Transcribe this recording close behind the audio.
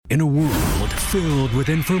In a world filled with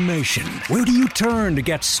information, where do you turn to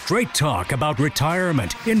get straight talk about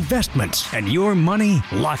retirement, investments, and your money?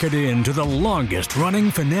 Lock it in to the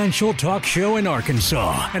longest-running financial talk show in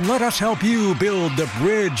Arkansas, and let us help you build the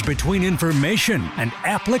bridge between information and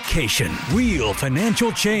application. Real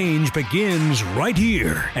financial change begins right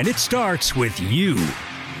here, and it starts with you.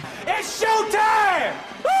 It's showtime!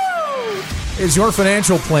 Woo! Is your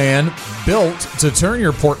financial plan built to turn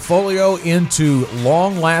your portfolio into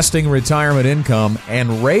long-lasting retirement income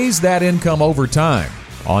and raise that income over time?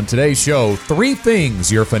 On today's show, 3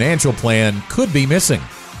 things your financial plan could be missing.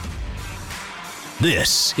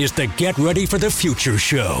 This is the Get Ready for the Future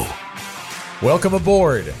show. Welcome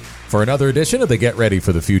aboard for another edition of the Get Ready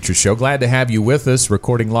for the Future show. Glad to have you with us,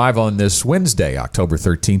 recording live on this Wednesday, October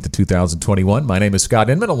 13th of 2021. My name is Scott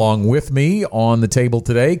Inman. Along with me on the table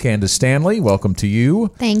today, Candace Stanley. Welcome to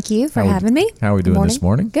you. Thank you for having me. How are we doing this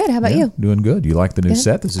morning? Good. How about you? Doing good. You like the new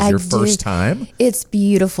set? This is your first time? It's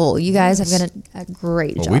beautiful. You guys have done a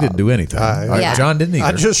great job. We didn't do anything. John didn't either.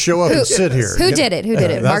 I just show up and sit here. Who did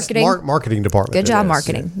it? Marketing? Marketing department. Good job,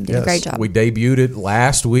 marketing. You did a great job. We debuted it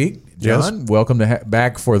last week. John, welcome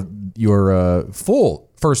back for your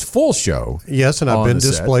first full show. Yes, and I've been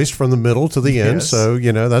displaced from the middle to the end, so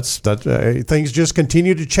that's things just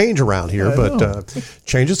continue to change around here.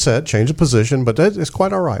 Change of set, change of position, but it's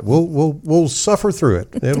quite all right. We'll suffer through it.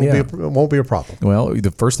 It won't be a problem. Well,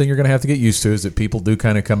 the first thing you're going to have to get used to is that people do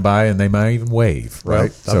kind of come by and they might even wave.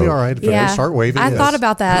 Right, that'll be all right. If they start waving. I thought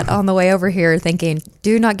about that on the way over here, thinking,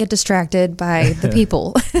 do not get distracted by the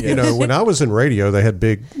people. When I was in radio, they had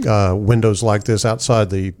big windows like this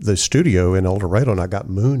outside the studio in El Dorado, and I got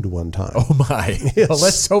mooned one time. Oh my! Yes. Well,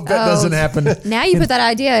 let's hope that doesn't happen. Now you put that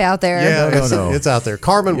idea out there. Yeah, no. It's out there.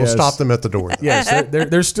 Carmen will stop them at the door. Yes,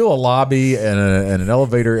 there's still a lobby and an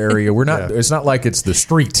elevator area. We're not. It's not like it's the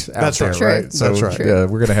street out there, right? So that's right.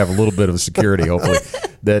 We're going to have a little bit of security, hopefully,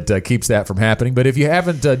 that keeps that from happening. But if you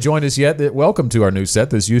haven't joined us yet, welcome to our new set.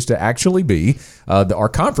 This used to actually be our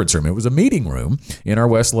conference room. It was a meeting room in our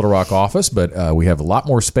West Little Rock office, but we have a lot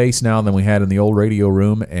more space now than we had in the old radio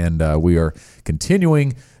room, and we are continuing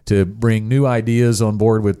to bring new ideas on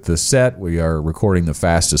board with the set. We are recording the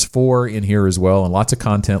Fastest 4 in here as well, and lots of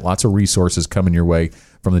content, lots of resources coming your way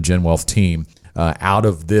from the Gen Wealth team out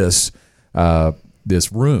of this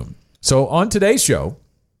room. So on today's show,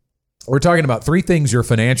 we're talking about 3 things your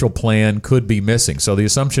financial plan could be missing. So the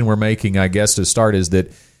assumption we're making, I guess, to start is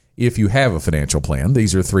that if you have a financial plan,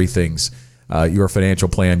 these are 3 things your financial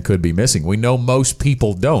plan could be missing. We know most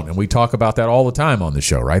people don't, and we talk about that all the time on the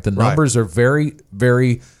show, right? The numbers are very,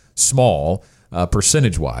 very small,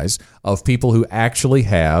 percentage-wise, of people who actually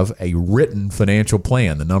have a written financial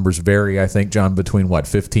plan. The numbers vary, I think, John, between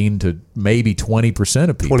 15 to maybe 20%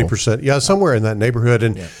 of people. 20%, yeah, somewhere in that neighborhood.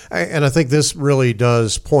 And I think this really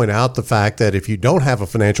does point out the fact that if you don't have a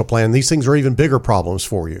financial plan, these things are even bigger problems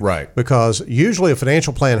for you. Right. Because usually a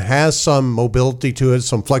financial plan has some mobility to it,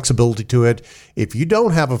 some flexibility to it. If you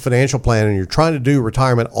don't have a financial plan and you're trying to do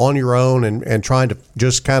retirement on your own and trying to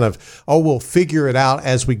just kind of, we'll figure it out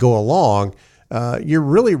as we go along, you're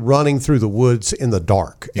really running through the woods in the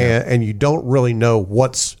dark, and you don't really know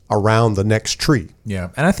what's around the next tree.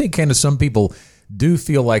 Yeah, and I think kind of some people do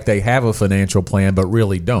feel like they have a financial plan, but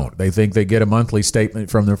really don't. They think they get a monthly statement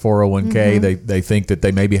from their 401k. Mm-hmm. They think that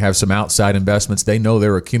they maybe have some outside investments. They know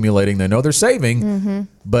they're accumulating. They know they're saving,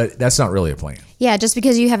 but that's not really a plan. Yeah, just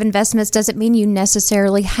because you have investments doesn't mean you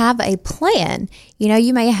necessarily have a plan.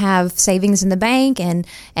 You may have savings in the bank and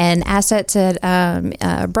assets at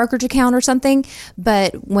a brokerage account or something,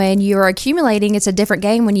 but when you're accumulating, it's a different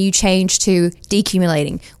game when you change to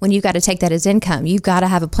decumulating. When you've got to take that as income, you've got to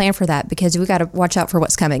have a plan for that because we've got to watch out for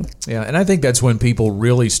what's coming. Yeah, and I think that's when people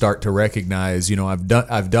really start to recognize,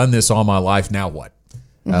 I've done this all my life, now what?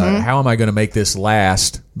 How am I going to make this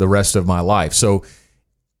last the rest of my life? So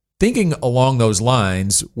thinking along those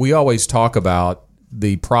lines, we always talk about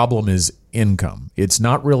the problem is income. It's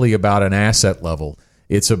not really about an asset level.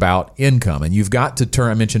 It's about income. And you've got to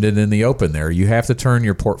turn, I mentioned it in the open there, you have to turn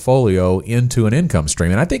your portfolio into an income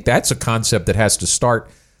stream. And I think that's a concept that has to start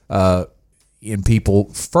in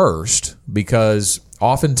people first, because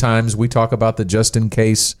oftentimes we talk about the just in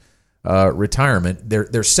case retirement.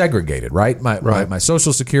 They're segregated, right? My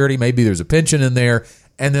Social Security, maybe there's a pension in there,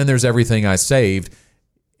 and then there's everything I saved.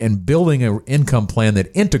 And building an income plan that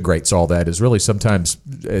integrates all that is really sometimes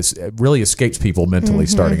really escapes people mentally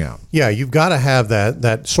starting out. Yeah, you've got to have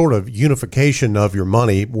that sort of unification of your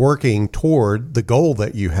money working toward the goal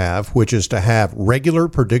that you have, which is to have regular,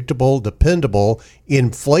 predictable, dependable,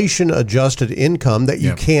 inflation-adjusted income that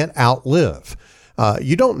you can't outlive.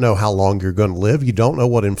 You don't know how long you're going to live. You don't know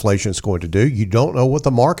what inflation is going to do. You don't know what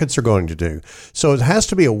the markets are going to do. So it has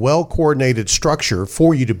to be a well-coordinated structure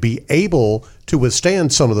for you to be able to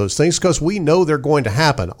withstand some of those things, because we know they're going to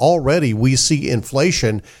happen. Already we see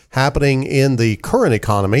inflation happening in the current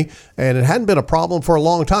economy, and it hadn't been a problem for a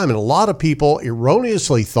long time. And a lot of people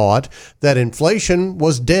erroneously thought that inflation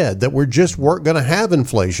was dead, that we just weren't going to have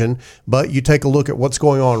inflation. But you take a look at what's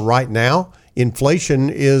going on right now. Inflation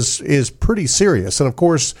is pretty serious. And of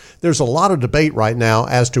course, there's a lot of debate right now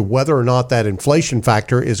as to whether or not that inflation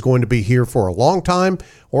factor is going to be here for a long time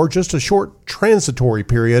or just a short transitory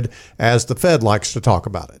period, as the Fed likes to talk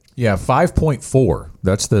about it. Yeah, 5.4.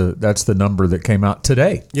 That's the number that came out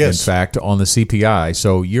today. Yes. In fact, on the CPI.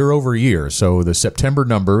 So year over year. So the September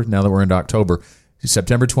number, now that we're into October,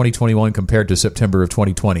 September 2021 compared to September of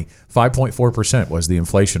 2020, 5.4% was the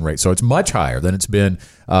inflation rate. So it's much higher than it's been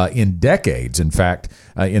in decades, in fact,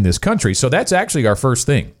 in this country. So that's actually our first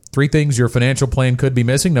thing. 3 things your financial plan could be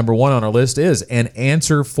missing. Number 1 on our list is an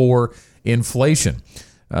answer for inflation.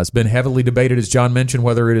 It's been heavily debated, as John mentioned,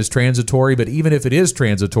 whether it is transitory, but even if it is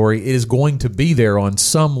transitory, it is going to be there on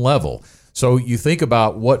some level. So you think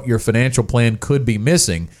about what your financial plan could be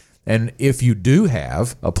missing. And if you do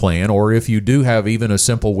have a plan, or if you do have even a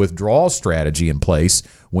simple withdrawal strategy in place,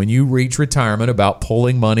 when you reach retirement, about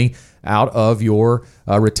pulling money out of your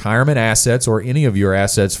retirement assets, or any of your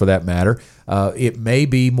assets for that matter, it may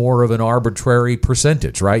be more of an arbitrary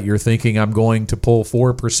percentage, right? You're thinking, I'm going to pull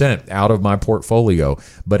 4% out of my portfolio.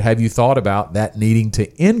 But have you thought about that needing to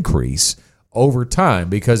increase over time?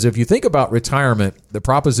 Because if you think about retirement, the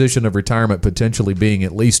proposition of retirement potentially being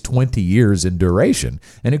at least 20 years in duration,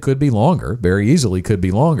 and it could be longer, very easily could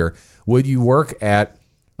be longer, would you work at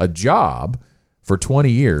a job for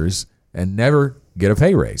 20 years and never get a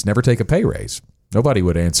pay raise, never take a pay raise? Nobody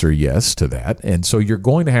would answer yes to that. And so you're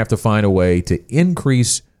going to have to find a way to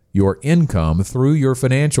increase your income through your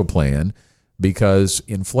financial plan, because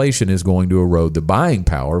inflation is going to erode the buying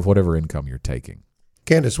power of whatever income you're taking.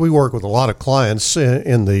 Candace, we work with a lot of clients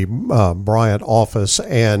in the Bryant office,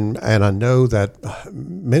 and I know that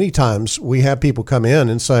many times we have people come in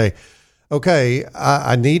and say, okay,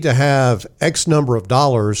 I need to have X number of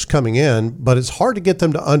dollars coming in, but it's hard to get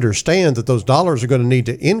them to understand that those dollars are going to need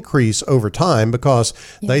to increase over time, because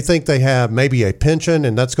they think they have maybe a pension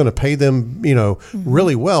and that's going to pay them,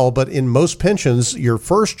 really well. But in most pensions, your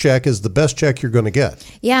first check is the best check you're going to get.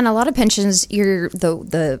 Yeah, and a lot of pensions,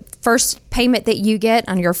 the first payment that you get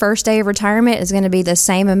on your first day of retirement is going to be the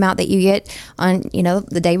same amount that you get on,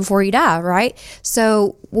 the day before you die, right?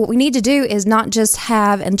 So what we need to do is not just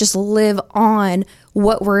have and just live on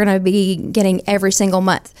what we're going to be getting every single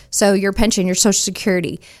month. So your pension, your Social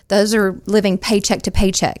Security, those are living paycheck to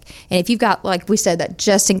paycheck. And if you've got, like we said, that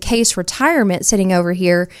just in case retirement sitting over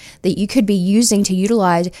here that you could be using to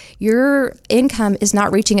utilize, your income is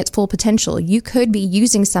not reaching its full potential. You could be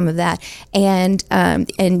using some of that.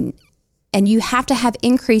 And you have to have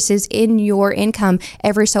increases in your income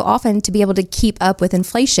every so often to be able to keep up with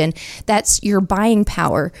inflation. That's your buying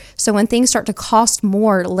power. So when things start to cost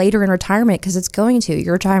more later in retirement, because it's going to,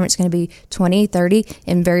 your retirement's going to be 20, 30,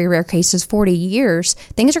 in very rare cases, 40 years,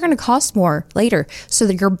 things are going to cost more later. So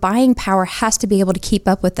that your buying power has to be able to keep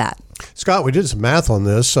up with that. Scott, we did some math on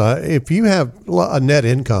this. If you have a net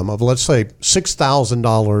income of, let's say,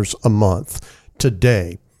 $6,000 a month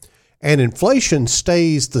today, and inflation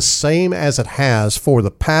stays the same as it has for the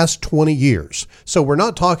past 20 years. So we're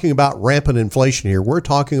not talking about rampant inflation here. We're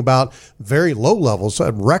talking about very low levels,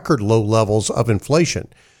 record low levels of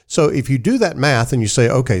inflation. So if you do that math and you say,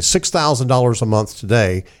 okay, $6,000 a month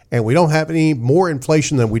today, and we don't have any more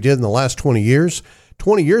inflation than we did in the last 20 years,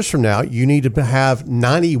 20 years from now, you need to have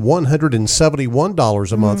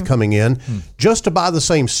 $9,171 a month coming in just to buy the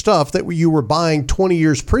same stuff that you were buying 20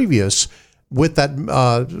 years previous with that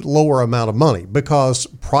lower amount of money, because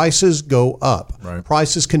prices go up. Right.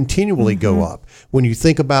 Prices continually go up. When you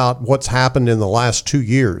think about what's happened in the last 2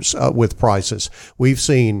 years with prices, we've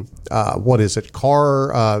seen,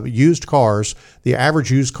 used cars. The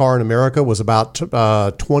average used car in America was about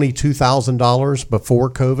 $22,000 before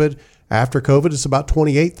COVID. After COVID, it's about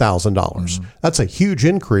 $28,000. That's a huge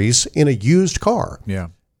increase in a used car. Yeah.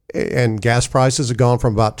 And gas prices have gone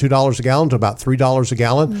from about $2 a gallon to about $3 a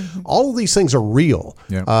gallon. All of these things are real.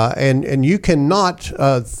 Yeah. And you cannot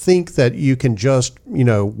think that you can just,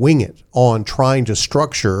 wing it on trying to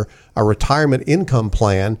structure a retirement income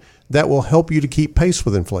plan that will help you to keep pace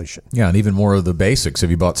with inflation. Yeah, and even more of the basics.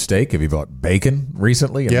 Have you bought steak? Have you bought bacon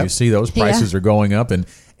recently? And you see those prices are going up. And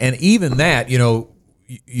even that, you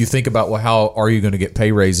think about, well, how are you going to get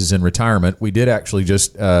pay raises in retirement? We did actually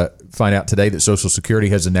just find out today that Social Security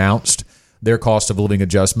has announced their cost of living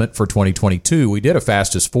adjustment for 2022. We did a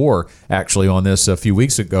fastest 4 actually on this a few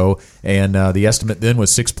weeks ago, and the estimate then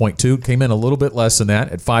was 6.2. Came in a little bit less than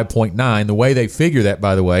that at 5.9. The way they figure that,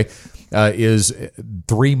 by the way, is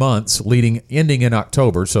 3 months ending in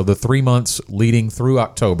October. So the 3 months leading through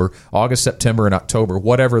October, August, September, and October,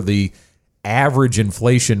 whatever the average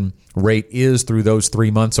inflation rate is through those 3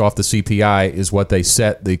 months off the CPI is what they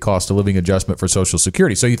set the cost of living adjustment for Social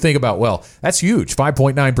Security. So you think about, well, that's huge,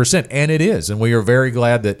 5.9%, and it is. And we are very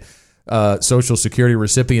glad that Social Security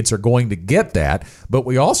recipients are going to get that. But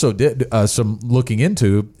we also did some looking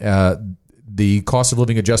into the cost of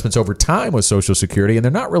living adjustments over time with Social Security, and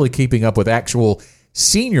they're not really keeping up with actual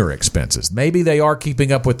senior expenses. Maybe they are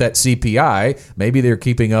keeping up with that CPI. Maybe they're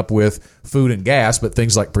keeping up with food and gas, but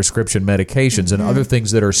things like prescription medications and other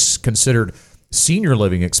things that are considered senior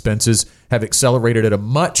living expenses have accelerated at a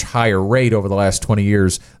much higher rate over the last 20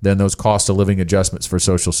 years than those cost of living adjustments for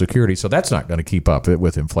Social Security. So that's not going to keep up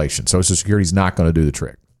with inflation. Social Security is not going to do the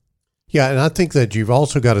trick. Yeah, and I think that you've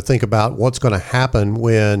also got to think about what's going to happen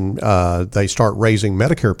when they start raising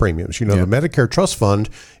Medicare premiums. The Medicare Trust Fund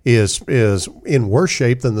is in worse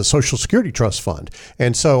shape than the Social Security Trust Fund.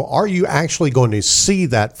 And so are you actually going to see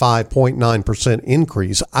that 5.9%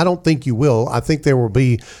 increase? I don't think you will. I think there will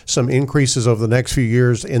be some increases over the next few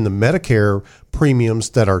years in the Medicare premiums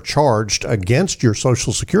that are charged against your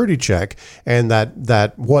Social Security check, and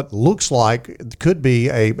that what looks like could be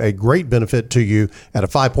a great benefit to you at a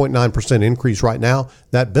 5.9% increase right now,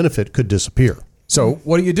 that benefit could disappear. So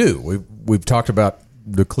what do? We've talked about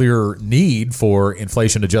the clear need for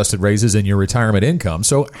inflation-adjusted raises in your retirement income.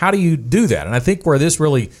 So how do you do that? And I think where this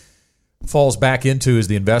really falls back into is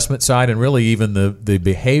the investment side, and really even the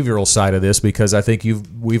behavioral side of this, because I think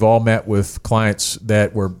we've all met with clients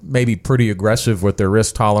that were maybe pretty aggressive with their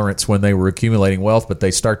risk tolerance when they were accumulating wealth, but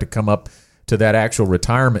they start to come up to that actual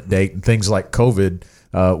retirement date, and things like COVID,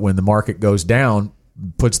 when the market goes down,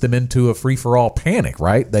 puts them into a free-for-all panic,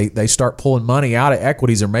 right? They start pulling money out of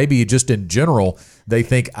equities, or maybe just in general, they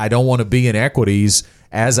think, I don't want to be in equities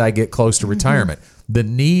as I get close to retirement. The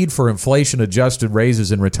need for inflation-adjusted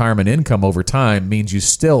raises in retirement income over time means you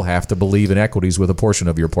still have to believe in equities with a portion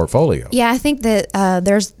of your portfolio. Yeah, I think that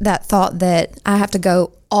there's that thought that I have to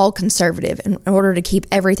go all conservative in order to keep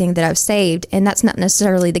everything that I've saved, and that's not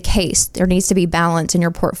necessarily the case. There needs to be balance in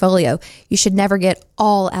your portfolio. You should never get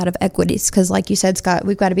all out of equities because, like you said, Scott,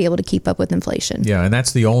 we've got to be able to keep up with inflation. Yeah, and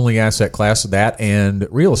that's the only asset class, that and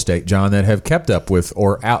real estate, John, that have kept up with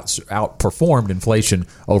or outperformed inflation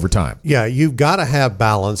over time. Yeah, you've got to have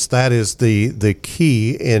balance. That is the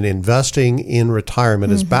key in investing in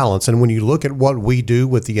retirement is balance. And when you look at what we do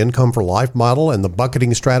with the Income for Life model and the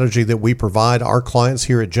bucketing strategy that we provide our clients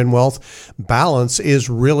here at Gen Wealth, balance is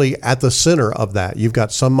really at the center of that. You've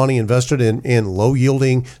got some money invested in low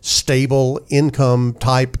yielding, stable income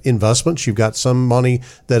type investments. You've got some money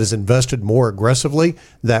that is invested more aggressively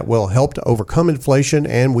that will help to overcome inflation.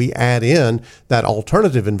 And we add in that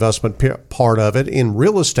alternative investment part of it in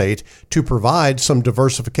real estate to provide some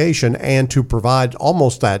diversification and to provide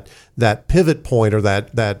almost that pivot point or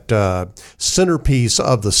that centerpiece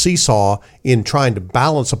of the seesaw in trying to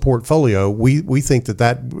balance a portfolio. We think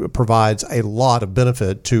that provides a lot of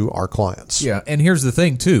benefit to our clients. Yeah, and here's the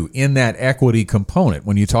thing too, in that equity component,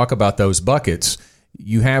 when you talk about those buckets,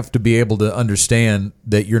 you have to be able to understand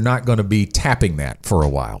that you're not going to be tapping that for a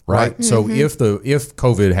while, right? So if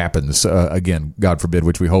COVID happens again, God forbid,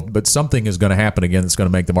 which we hope, but something is going to happen again that's going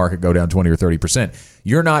to make the market go down 20 or 30%,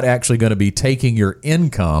 you're not actually going to be taking your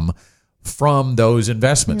income from those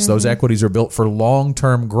investments. Those equities are built for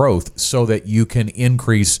long-term growth so that you can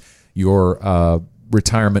increase your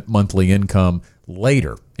retirement monthly income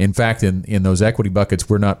later. In fact, in those equity buckets,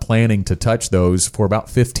 we're not planning to touch those for about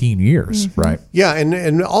 15 years, right? Yeah,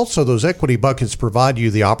 and also those equity buckets provide you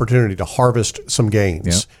the opportunity to harvest some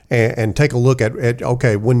gains and take a look at,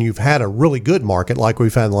 okay, when you've had a really good market like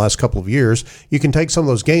we've had in the last couple of years, you can take some of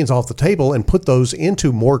those gains off the table and put those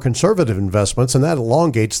into more conservative investments, and that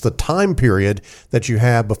elongates the time period that you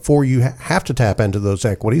have before you have to tap into those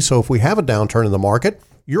equities. So if we have a downturn in the market,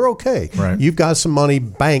 you're okay. Right. You've got some money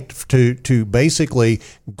banked to basically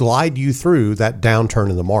glide you through that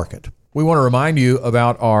downturn in the market. We want to remind you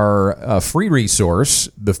about our free resource,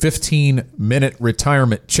 the 15-minute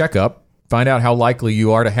retirement checkup. Find out how likely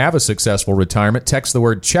you are to have a successful retirement. Text the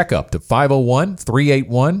word checkup to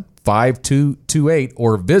 501-381-5228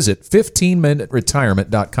 or visit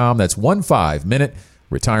 15minuteretirement.com. That's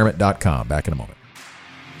 15minuteretirement.com. Back in a moment.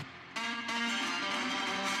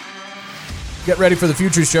 Get ready for the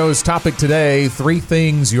Future Show's topic today, 3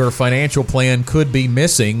 things your financial plan could be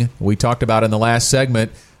missing. We talked about in the last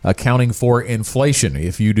segment accounting for inflation.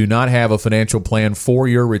 If you do not have a financial plan for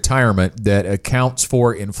your retirement that accounts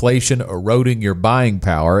for inflation eroding your buying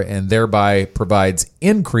power and thereby provides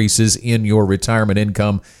increases in your retirement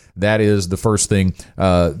income, that is the first thing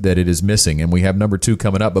that it is missing. And we have number 2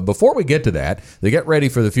 coming up. But before we get to that, the Get Ready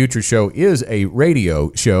for the Future show is a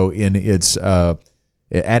radio show in its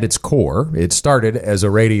at its core. It started as a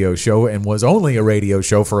radio show and was only a radio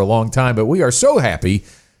show for a long time. But we are so happy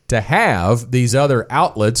to have these other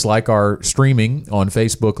outlets like our streaming on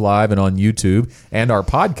Facebook Live and on YouTube and our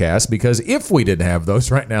podcast, because if we didn't have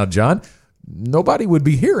those right now, John, nobody would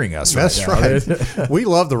be hearing us. That's right. We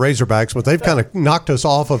love the Razorbacks, but they've kind of knocked us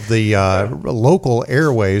off of the local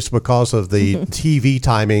airwaves because of the TV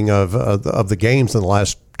timing of the games in the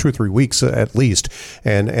last 2 or 3 weeks at least.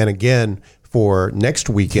 And again, for next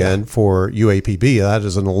weekend for UAPB, that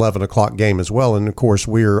is an 11 o'clock game as well. And of course,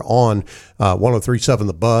 we're on 103.7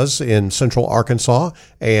 The Buzz in Central Arkansas,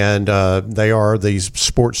 and they are the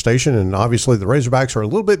sports station. And obviously, the Razorbacks are a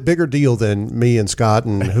little bit bigger deal than me and Scott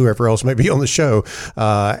and whoever else may be on the show.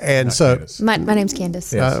 And so, my name's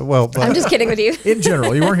Candace. well, I'm just kidding with you. In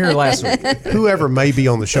general, you weren't here last week. Whoever may be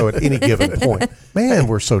on the show at any given point. Man,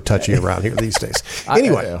 we're so touchy around here these days.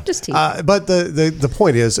 Anyway, just tease. But the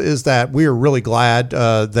point is that we are really glad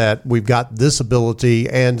that we've got this ability.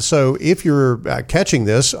 And so if you're catching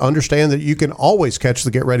this, understand that you can always catch the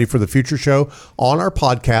Get Ready for the Future show on our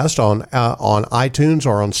podcast on iTunes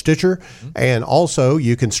or on Stitcher. And also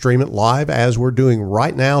you can stream it live as we're doing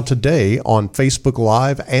right now today on Facebook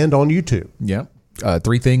Live and on YouTube. Yeah.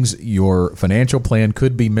 3 things your financial plan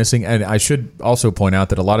could be missing. And I should also point out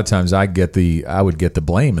that a lot of times I would get the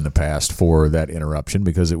blame in the past for that interruption,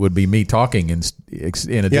 because it would be me talking in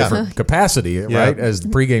a different capacity, right, as the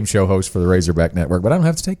pregame show host for the Razorback Network. But I don't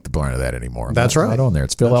have to take the brunt of that anymore. That's right. Not on there.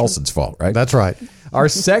 It's Phil Elson's fault, right? That's right. Our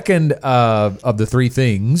second of the 3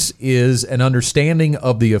 things is an understanding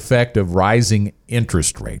of the effect of rising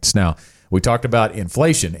interest rates. Now, we talked about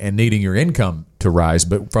inflation and needing your income to rise,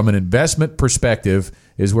 but from an investment perspective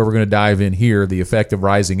is where we're going to dive in here, the effect of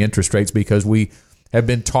rising interest rates, because we have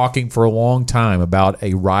been talking for a long time about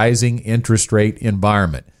a rising interest rate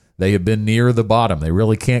environment. They have been near the bottom. They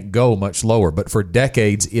really can't go much lower, but for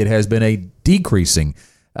decades it has been a decreasing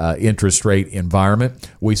interest rate environment.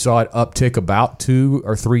 We saw it uptick about 2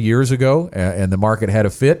 or 3 years ago, and the market had a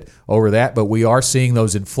fit over that. But we are seeing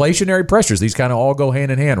those inflationary pressures. These kind of all go hand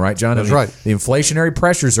in hand, right, John? That's right. The inflationary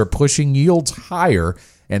pressures are pushing yields higher,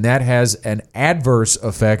 and that has an adverse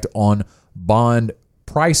effect on bond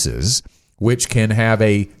prices, which can have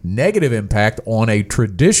a negative impact on a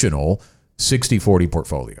traditional 60-40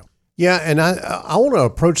 portfolio. Yeah, and I want to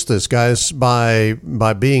approach this, guys, by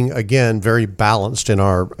being, again, very balanced in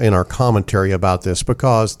our commentary about this,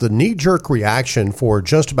 because the knee-jerk reaction for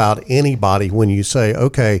just about anybody when you say,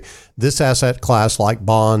 okay, this asset class like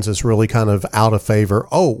bonds is really kind of out of favor.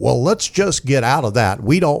 Oh, well, let's just get out of that.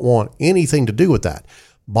 We don't want anything to do with that.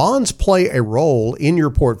 Bonds play a role in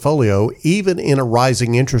your portfolio, even in a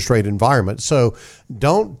rising interest rate environment. So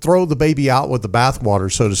don't throw the baby out with the bathwater,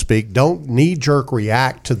 so to speak. Don't knee-jerk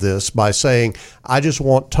react to this by saying, I just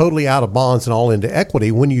want totally out of bonds and all into equity.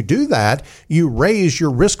 When you do that, you raise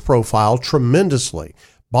your risk profile tremendously.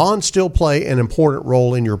 Bonds still play an important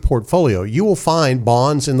role in your portfolio. You will find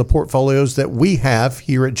bonds in the portfolios that we have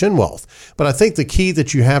here at GenWealth. But I think the key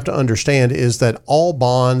that you have to understand is that all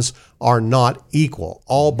bonds are not equal.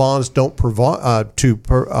 All bonds don't perform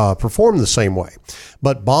the same way.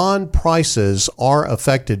 But bond prices are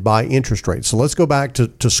affected by interest rates. So let's go back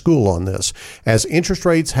to school on this. As interest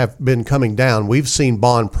rates have been coming down, we've seen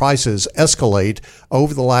bond prices escalate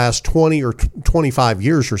over the last 20 or 25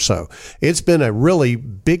 years or so. It's been a really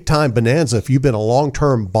big time bonanza if you've been a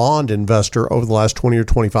long-term bond investor over the last 20 or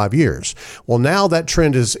 25 years. Well, now that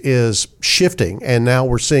trend is shifting, and now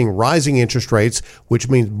we're seeing rising interest rates, which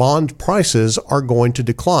means bond prices are going to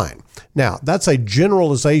decline. Now, that's a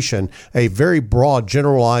generalization, a very broad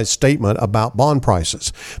generalized statement about bond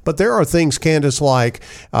prices. But there are things, Candace, like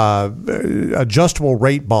adjustable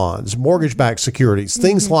rate bonds, mortgage-backed securities,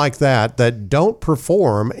 things like that don't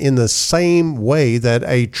perform in the same way that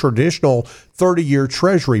a traditional 30-year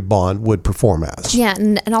treasury bond would perform as. Yeah,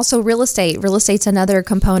 and also real estate. Real estate's another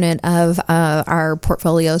component of our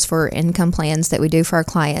portfolios for income plans that we do for our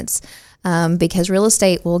clients. Because real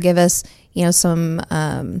estate will give us, some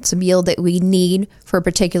yield that we need for a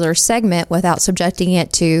particular segment without subjecting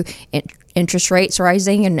it to interest rates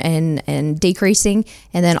rising and decreasing,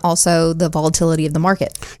 and then also the volatility of the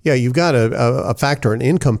market. Yeah, you've got a factor, an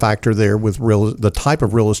income factor there with the type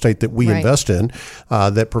of real estate that we invest in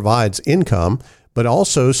that provides income. but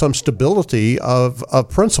also some stability of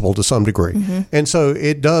principal to some degree. And so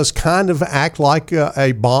it does kind of act like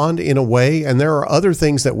a bond in a way. And there are other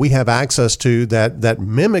things that we have access to that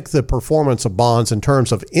mimic the performance of bonds in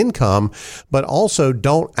terms of income, but also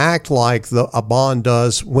don't act like a bond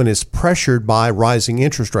does when it's pressured by rising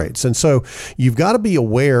interest rates. And so you've got to be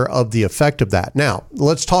aware of the effect of that. Now,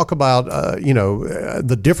 let's talk about,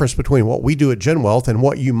 the difference between what we do at Gen Wealth and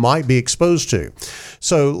what you might be exposed to.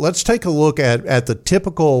 So let's take a look at the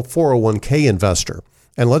typical 401k investor,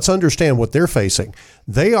 and let's understand what they're facing.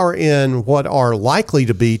 They are in what are likely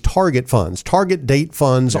to be target funds. Target date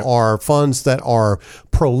funds are funds that are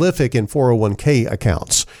prolific in 401k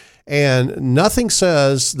accounts. And nothing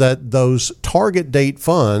says that those target date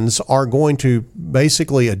funds are going to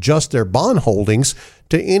basically adjust their bond holdings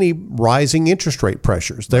to any rising interest rate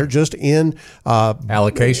pressures. They're just in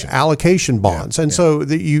allocation bonds. And so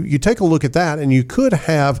you take a look at that, and you could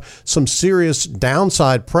have some serious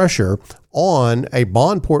downside pressure on a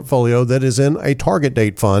bond portfolio that is in a target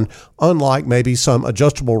date fund, unlike maybe some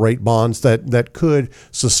adjustable rate bonds that could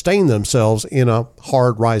sustain themselves in a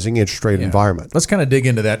hard rising interest rate environment. Let's kind of dig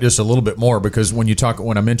into that just a little bit more, because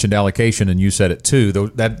when I mentioned allocation, and you said it too,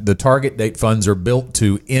 that the target date funds are built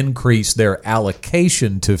to increase their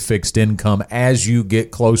allocation to fixed income as you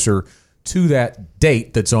get closer to that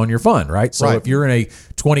date that's on your fund, right? So if you're in a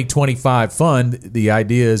 2025 fund, the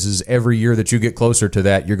idea is every year that you get closer to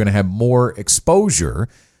that, you're going to have more exposure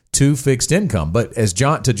to fixed income. But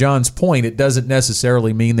to John's point, it doesn't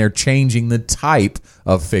necessarily mean they're changing the type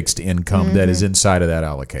of fixed income that is inside of that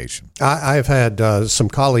allocation. I've had some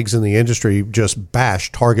colleagues in the industry just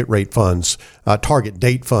bash target date funds in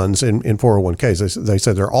 401ks. They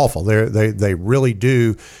said they're awful. They really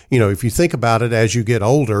do. If you think about it, as you get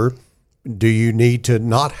older, do you need to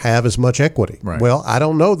not have as much equity? Right. Well, I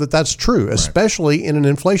don't know that that's true, especially in an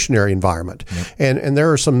inflationary environment. Yep. And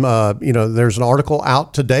there are some, there's an article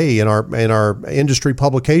out today in our industry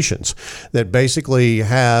publications that basically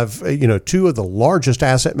have, two of the largest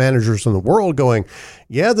asset managers in the world going,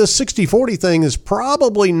 yeah, the 60-40 thing is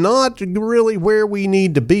probably not really where we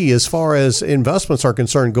need to be as far as investments are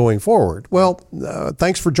concerned going forward. Well,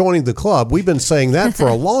 thanks for joining the club. We've been saying that for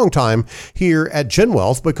a long time here at Gen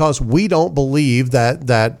Wealth, because we don't believe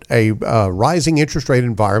that a rising interest rate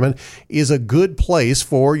environment is a good place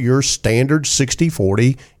for your standard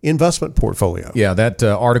 60-40 investment portfolio. Yeah, that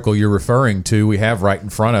article you're referring to, we have right in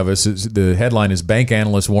front of us. The headline is Bank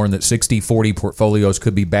Analysts Warn That 60-40 Portfolios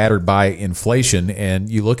Could Be Battered by Inflation. And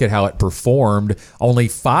you look at how it performed, only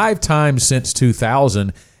 5 times since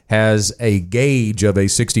 2000 has a gauge of a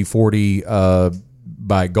 60-40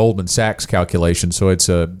 by Goldman Sachs calculation. So it's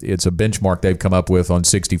a benchmark they've come up with on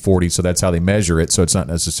 60-40. So that's how they measure it. So it's not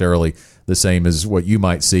necessarily the same as what you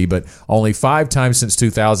might see, but only 5 times since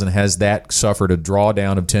 2000 has that suffered a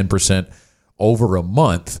drawdown of 10% over a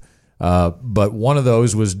month. But one of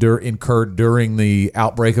those was incurred during the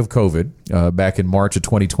outbreak of COVID back in March of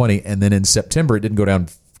 2020. And then in September, it didn't go down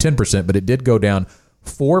 10%, but it did go down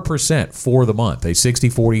 4% for the month, a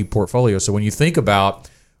 60-40 portfolio. So when you think about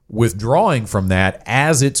withdrawing from that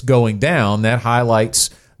as it's going down, that highlights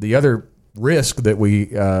the other risk that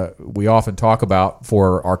we often talk about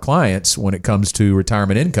for our clients when it comes to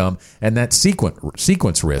retirement income, and that's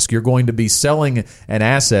sequence risk. You're going to be selling an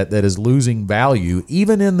asset that is losing value,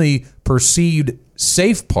 even in the perceived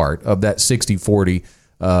safe part of that 60-40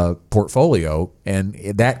 portfolio, and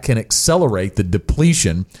that can accelerate the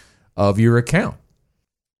depletion of your account.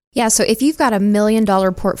 Yeah, so if you've got $1 million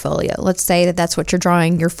portfolio, let's say that's what you're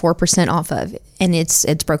drawing your 4% off of, and it's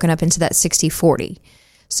broken up into that 60-40.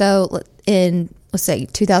 So let's say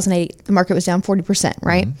 2008, the market was down 40%,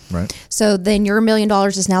 right? Mm-hmm, right. So then your $1 million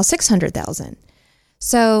is now $600,000.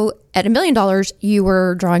 So at $1 million, you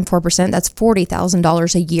were drawing 4%. That's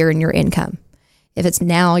 $40,000 a year in your income. If it's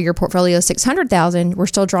now your portfolio is $600,000, we're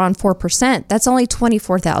still drawing 4%. That's only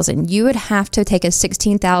 $24,000. You would have to take a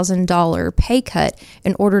 $16,000 pay cut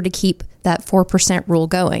in order to keep that 4% rule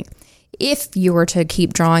going. If you were to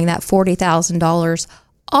keep drawing that $40,000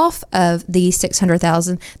 off of the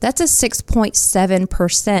 $600,000, that's a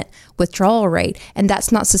 6.7% withdrawal rate, and that's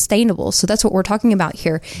not sustainable. So that's what we're talking about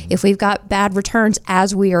here. If we've got bad returns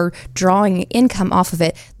as we are drawing income off of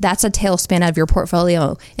it, that's a tailspin of your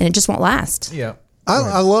portfolio, and it just won't last. Yeah.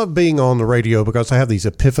 I love being on the radio because I have these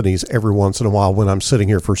epiphanies every once in a while when I'm sitting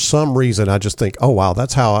here. For some reason, I just think, oh, wow,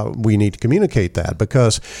 that's how we need to communicate that.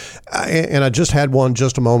 Because, and I just had one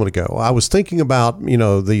just a moment ago. I was thinking about,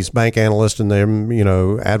 these bank analysts and them,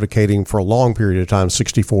 advocating for a long period of time,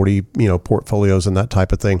 60-40, portfolios and that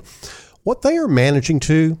type of thing. What they are managing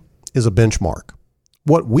to is a benchmark.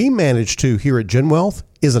 What we manage to here at Gen Wealth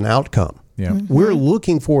is an outcome. Yeah. We're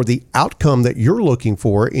looking for the outcome that you're looking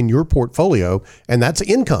for in your portfolio, and that's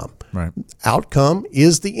income. Right. Outcome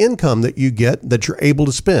is the income that you get that you're able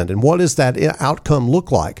to spend. And what does that outcome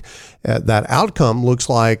look like? That outcome looks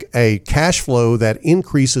like a cash flow that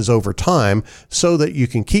increases over time so that you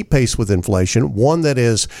can keep pace with inflation, one that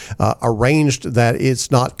is arranged that it's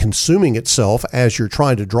not consuming itself as you're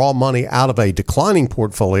trying to draw money out of a declining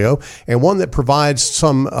portfolio, and one that provides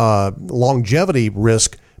some longevity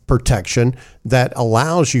risk protection that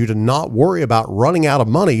allows you to not worry about running out of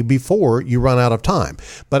money before you run out of time.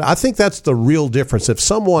 But I think that's the real difference. If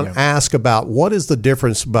someone asks about what is the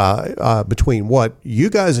difference between what you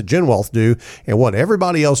guys at GenWealth do and what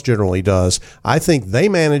everybody else generally does, I think they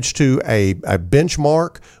manage to a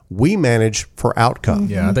benchmark. We manage for outcome.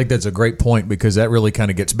 Yeah, I think that's a great point, because that really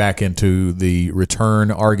kind of gets back into the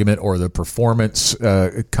return argument or the performance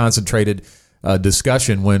concentrated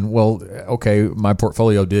discussion when, well, okay, my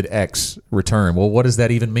portfolio did X return. Well, what does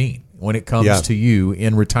that even mean when it comes to you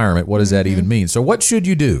in retirement? What does that even mean? So what should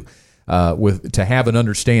you do to have an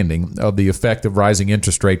understanding of the effect of rising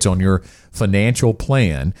interest rates on your financial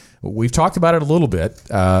plan? We've talked about it a little bit.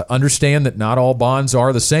 Understand that not all bonds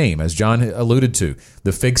are the same, as John alluded to.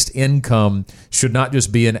 The fixed income should not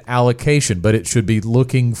just be an allocation, but it should be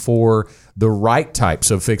looking for the right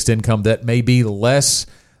types of fixed income that may be less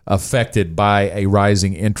affected by a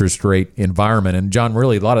rising interest rate environment. And John,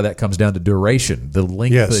 really, a lot of that comes down to duration, the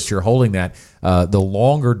length that you're holding that. The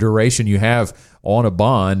longer duration you have on a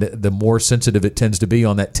bond, the more sensitive it tends to be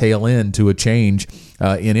on that tail end to a change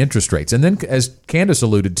in interest rates. And then, as Candace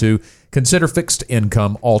alluded to, consider fixed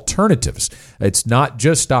income alternatives. It's not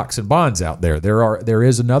just stocks and bonds out there. There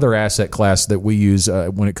is another asset class that we use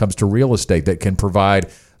when it comes to real estate that can provide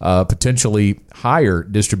potentially higher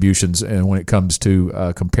distributions, and when it comes to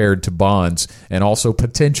compared to bonds, and also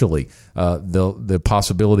potentially the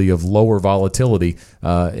possibility of lower volatility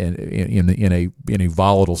in a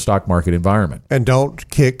volatile stock market environment. And don't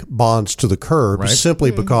kick bonds to the curb simply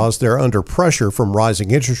because they're under pressure from rising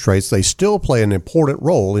interest rates. They still play an important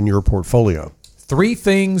role in your portfolio. 3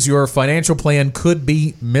 things your financial plan could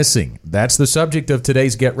be missing. That's the subject of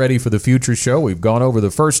today's Get Ready for the Future show. We've gone over the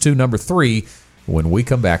first 2. Number 3 when we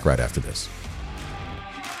come back right after this.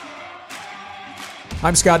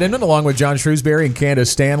 I'm Scott Inman, along with John Shrewsbury and Candace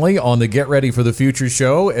Stanley on the Get Ready for the Future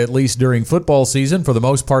show, at least during football season, for the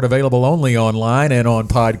most part available only online and on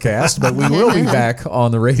podcast. But we will be back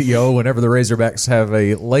on the radio whenever the Razorbacks have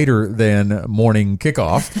a later than morning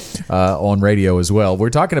kickoff on radio as well. We're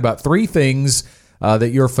talking about 3 things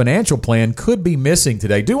that your financial plan could be missing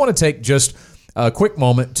today. I do want to take just a quick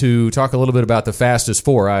moment to talk a little bit about the Fastest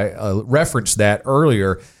 4. I referenced that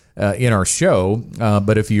earlier in our show,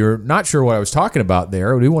 but if you're not sure what I was talking about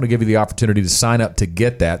there, we do want to give you the opportunity to sign up to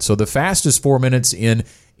get that. So the Fastest 4 Minutes in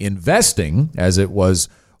Investing, as it was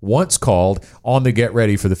once called on the Get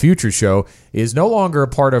Ready for the Future show, is no longer a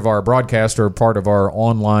part of our broadcast or a part of our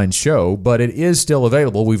online show, but it is still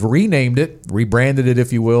available. We've renamed it, rebranded it,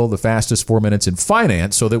 if you will, the Fastest 4 Minutes in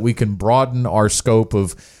Finance, so that we can broaden our scope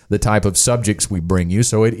of the type of subjects we bring you.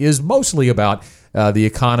 So it is mostly about the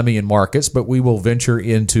economy and markets, but we will venture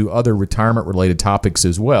into other retirement-related topics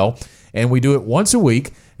as well. And we do it once a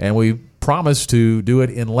week, and we promise to do it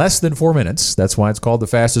in less than 4 minutes. That's why it's called the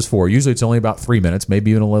Fastest 4. Usually it's only about 3 minutes,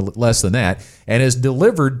 maybe even a little less than that, and is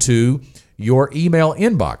delivered to your email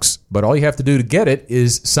inbox. But all you have to do to get it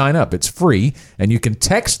is sign up. It's free, and you can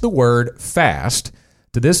text the word FAST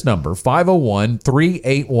to this number,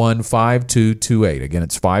 501-381-5228. Again,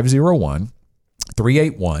 it's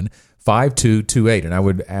 501-381-5228. And I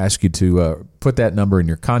would ask you to put that number in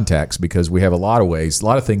your contacts, because we have a lot of ways, a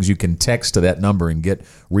lot of things you can text to that number and get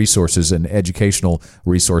resources and educational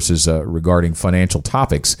resources regarding financial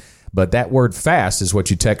topics. But that word FAST is what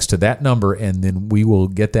you text to that number, and then we will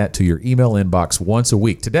get that to your email inbox once a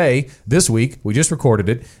week. This week, we just recorded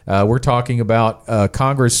it. We're talking about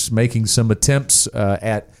Congress making some attempts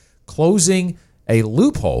at closing a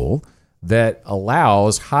loophole that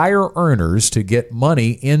allows higher earners to get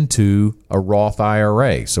money into a Roth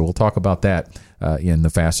IRA. So we'll talk about that in the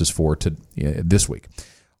Fastest 4 this week.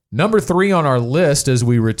 Number 3 on our list, as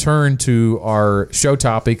we return to our show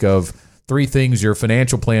topic of 3 things your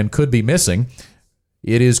financial plan could be missing,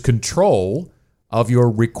 it is control of your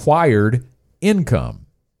required income.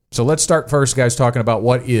 So let's start first, guys, talking about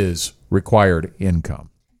what is required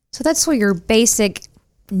income. So that's what your basic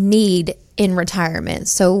need in retirement.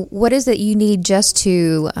 So what is it you need just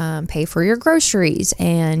to pay for your groceries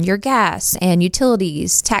and your gas and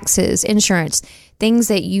utilities, taxes, insurance, things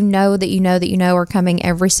that you know are coming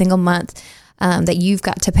every single month that you've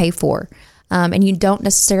got to pay for. and you don't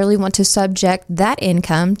necessarily want to subject that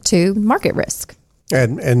income to market risk.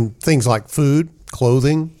 And things like food,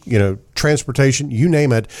 clothing, transportation, you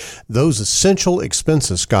name it, those essential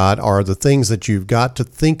expenses, Scott, are the things that you've got to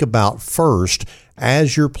think about first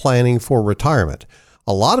as you're planning for retirement.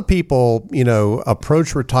 A lot of people,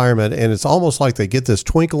 approach retirement and it's almost like they get this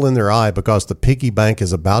twinkle in their eye because the piggy bank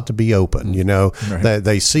is about to be open. Right.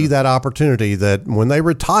 They see that opportunity that when they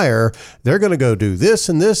retire, they're going to go do this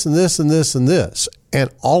and this and this and this and this. And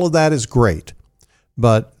all of that is great.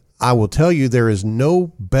 But I will tell you, there is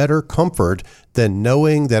no better comfort than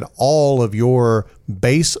knowing that all of your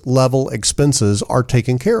base level expenses are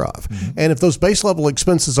taken care of. Mm-hmm. And if those base level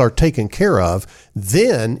expenses are taken care of,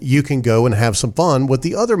 then you can go and have some fun with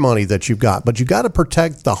the other money that you've got. But you got to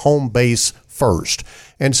protect the home base first.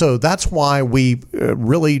 And so that's why we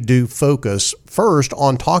really do focus first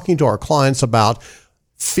on talking to our clients about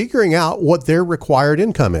figuring out what their required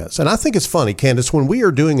income is. And I think it's funny, Candace, when we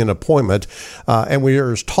are doing an appointment and we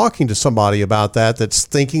are talking to somebody about that's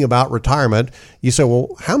thinking about retirement, you say, well,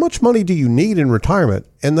 how much money do you need in retirement?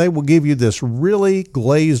 And they will give you this really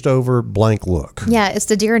glazed over blank look. Yeah, it's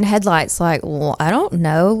the deer in headlights. Like, well, I don't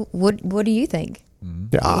know. What do you think?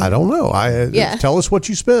 Yeah, I don't know. Tell us what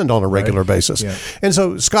you spend on a regular basis. Yeah. And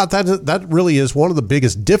so, Scott, that really is one of the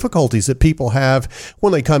biggest difficulties that people have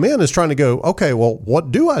when they come in is trying to go, okay, well,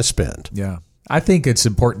 what do I spend? Yeah. I think it's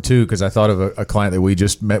important, too, because I thought of a client that we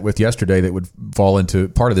just met with yesterday that would fall into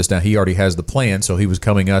part of this. Now, he already has the plan, so he was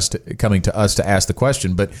coming to us to ask the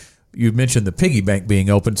question. But you mentioned the piggy bank being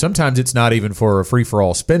open. Sometimes it's not even for a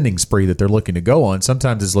free-for-all spending spree that they're looking to go on.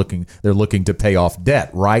 Sometimes they're looking to pay off debt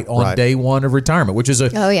right on day one of retirement, which is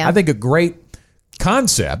I think a great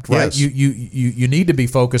concept, right? Yes. You need to be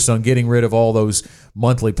focused on getting rid of all those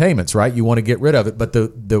monthly payments, right? You want to get rid of it, but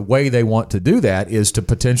the way they want to do that is to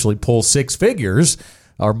potentially pull six figures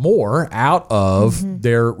or more out of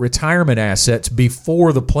their retirement assets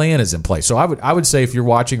before the plan is in place. So I would say if you're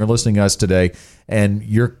watching or listening to us today and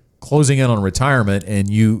you're closing in on retirement and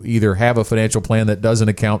you either have a financial plan that doesn't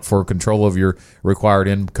account for control of your required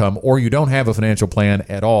income or you don't have a financial plan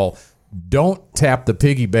at all, don't tap the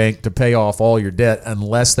piggy bank to pay off all your debt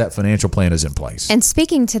unless that financial plan is in place. And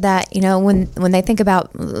speaking to that, when they think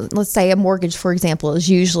about, let's say a mortgage, for example, is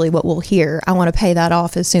usually what we'll hear. I want to pay that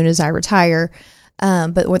off as soon as I retire.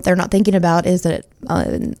 But what they're not thinking about is that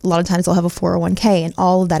a lot of times they'll have a 401k and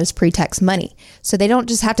all of that is pre-tax money. So they don't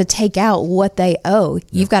just have to take out what they owe.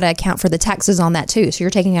 You've got to account for the taxes on that too. So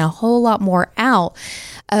you're taking a whole lot more out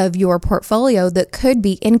of your portfolio that could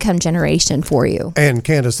be income generation for you. And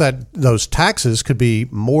Candace, those taxes could be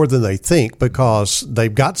more than they think because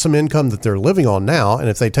they've got some income that they're living on now. And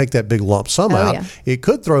if they take that big lump sum out, it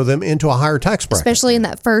could throw them into a higher tax bracket. Especially in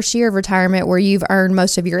that first year of retirement where you've earned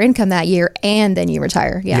most of your income that year and then you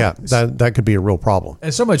retire. Yeah, that could be a real problem.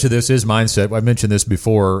 And so much of this is mindset. I mentioned this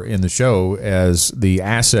before in the show as the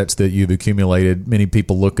assets that you've accumulated. Many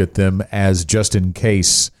people look at them as just in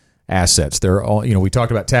case assets. They're all, we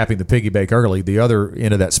talked about tapping the piggy bank early. The other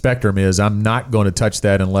end of that spectrum is I'm not going to touch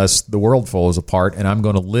that unless the world falls apart, and I'm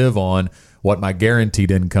going to live on what my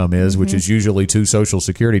guaranteed income is, which is usually 2 Social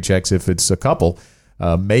Security checks if it's a couple.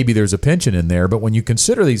 Maybe there's a pension in there, but when you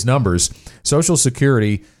consider these numbers, Social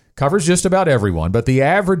Security covers just about everyone, but the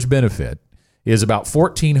average benefit is about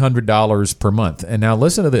 $1,400 per month. And now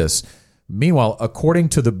listen to this. Meanwhile, according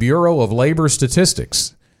to the Bureau of Labor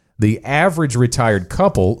Statistics, the average retired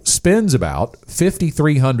couple spends about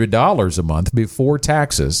 $5,300 a month before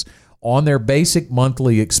taxes on their basic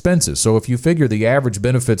monthly expenses. So if you figure the average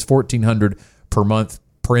benefit's $1,400 per month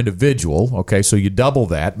per individual, okay, so you double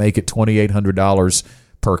that, make it $2,800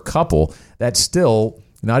 per couple, that's still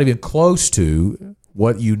not even close to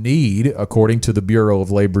what you need according to the Bureau of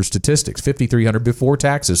Labor Statistics, $5,300 before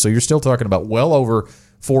taxes. So you're still talking about well over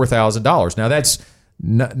 $4,000. Now that's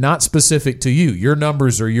not specific to you. Your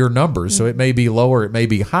numbers are your numbers, so it may be lower, it may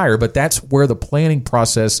be higher, but that's where the planning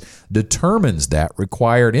process determines that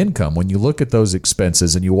required income. When you look at those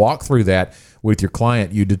expenses and you walk through that with your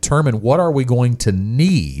client, you determine what are we going to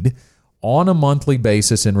need on a monthly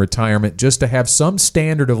basis in retirement just to have some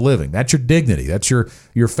standard of living. That's your dignity. That's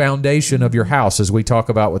your foundation of your house, as we talk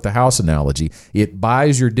about with the house analogy. It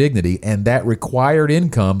buys your dignity, and that required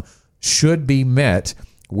income should be met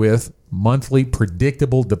with monthly,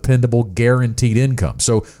 predictable, dependable, guaranteed income.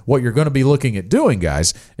 So what you're going to be looking at doing,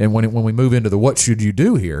 guys, and when we move into the what should you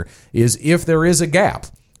do here, is if there is a gap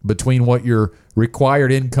between what your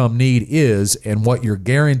required income need is and what your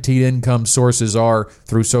guaranteed income sources are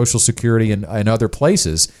through Social Security and other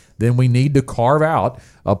places, then we need to carve out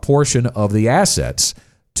a portion of the assets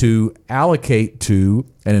to allocate to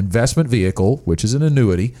an investment vehicle, which is an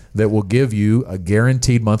annuity, that will give you a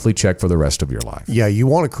guaranteed monthly check for the rest of your life. Yeah, you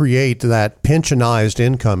want to create that pensionized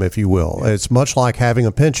income, if you will. It's much like having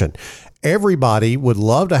a pension. Everybody would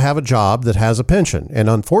love to have a job that has a pension, and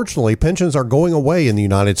unfortunately, pensions are going away in the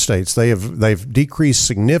United States. They've decreased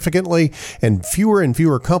significantly, and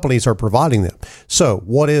fewer companies are providing them. So,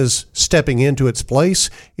 what is stepping into its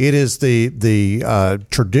place? It is the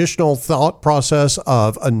traditional thought process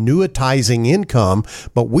of annuitizing income,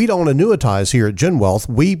 but we don't annuitize here at GenWealth.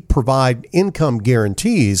 We provide income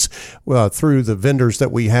guarantees through the vendors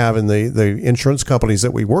that we have and the insurance companies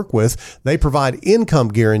that we work with. They provide income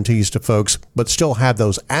guarantees to folks, but still have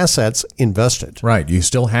those assets invested. Right. You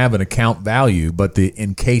still have an account value, but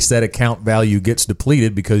in case that account value gets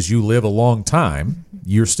depleted because you live a long time,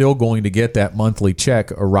 you're still going to get that monthly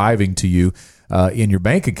check arriving to you in your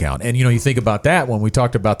bank account. And, you think about that when we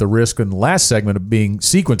talked about the risk in the last segment of being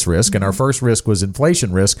sequence risk, and our first risk was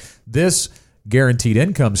inflation risk. This guaranteed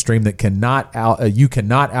income stream that you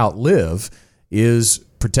cannot outlive is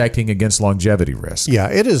protecting against longevity risk. Yeah,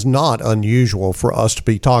 it is not unusual for us to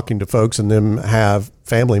be talking to folks and them have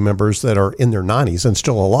family members that are in their 90s and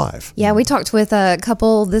still alive. Yeah, we talked with a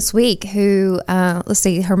couple this week who,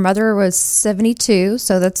 her mother was 72,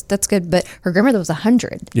 so that's good, but her grandmother was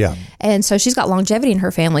 100. Yeah. And so she's got longevity in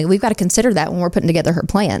her family. We've got to consider that when we're putting together her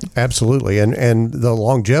plan. Absolutely. And the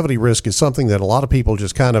longevity risk is something that a lot of people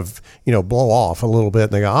just kind of, blow off a little bit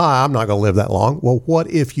and they go, I'm not going to live that long. Well,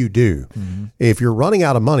 what if you do? Mm-hmm. If you're running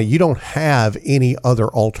out of money, you don't have any other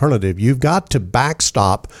alternative. You've got to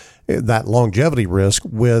backstop that longevity risk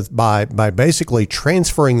by basically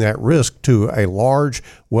transferring that risk to a large,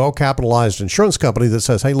 well-capitalized insurance company that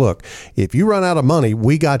says, hey, look, if you run out of money,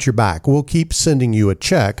 we got your back. We'll keep sending you a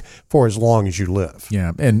check for as long as you live.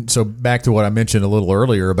 Yeah. And so back to what I mentioned a little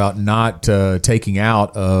earlier about not taking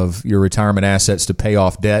out of your retirement assets to pay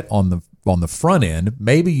off debt on the front end,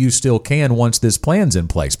 maybe you still can once this plan's in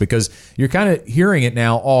place, because you're kind of hearing it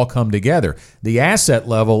now all come together. The asset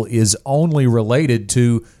level is only related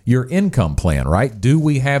to your income plan, right? Do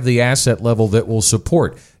we have the asset level that will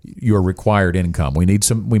support your required income?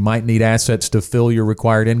 We might need assets to fill your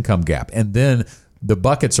required income gap. And then the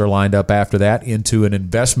buckets are lined up after that into an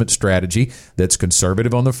investment strategy that's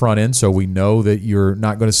conservative on the front end, so we know that you're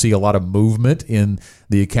not going to see a lot of movement in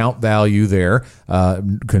the account value there,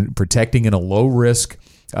 protecting in a low-risk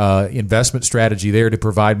investment strategy there to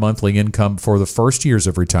provide monthly income for the first years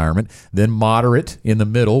of retirement, then moderate in the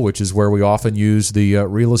middle, which is where we often use the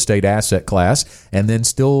real estate asset class, and then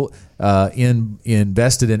still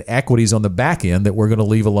invested in equities on the back end that we're going to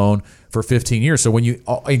leave alone for 15 years. So when you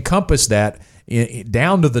encompass that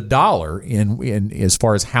down to the dollar in as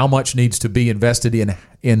far as how much needs to be invested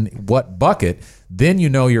in what bucket, then you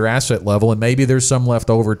know your asset level, and maybe there's some left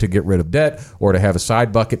over to get rid of debt or to have a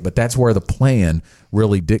side bucket, but that's where the plan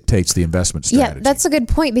really dictates the investment strategy. Yeah, that's a good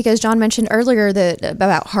point, because John mentioned earlier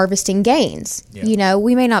about harvesting gains. Yeah.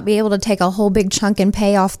 We may not be able to take a whole big chunk and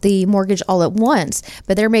pay off the mortgage all at once,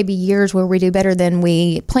 but there may be years where we do better than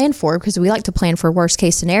we planned for, because we like to plan for worst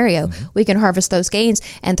case scenario. Mm-hmm. We can harvest those gains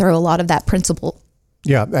and throw a lot of that principal.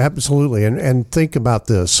 Yeah, absolutely. And think about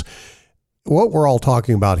this. What we're all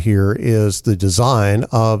talking about here is the design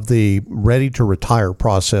of the ready to retire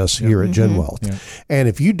process here at GenWealth. Yeah. And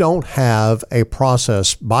if you don't have a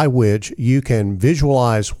process by which you can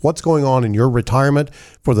visualize what's going on in your retirement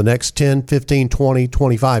for the next 10, 15, 20,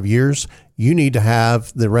 25 years, you need to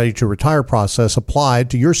have the ready to retire process applied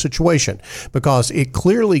to your situation, because it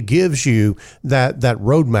clearly gives you that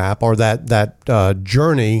roadmap or that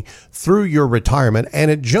journey through your retirement. And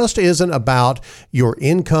it just isn't about your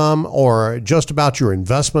income or just about your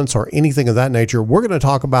investments or anything of that nature. We're going to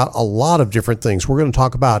talk about a lot of different things. We're going to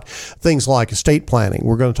talk about things like estate planning.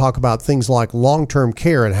 We're going to talk about things like long-term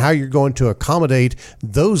care and how you're going to accommodate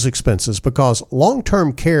those expenses, because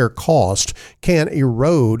long-term care cost can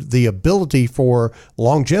erode the ability for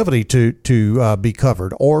longevity to be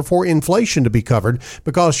covered, or for inflation to be covered,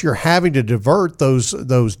 because you're having to divert those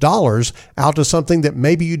dollars out to something that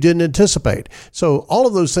maybe you didn't anticipate. So all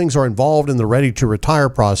of those things are involved in the ready to retire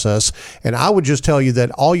process. And I would just tell you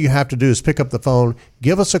that all you have to do is pick up the phone,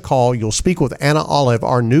 give us a call. You'll speak with Anna Olive,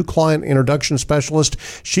 our new client introduction specialist.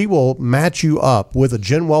 She will match you up with a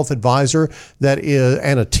GenWealth advisor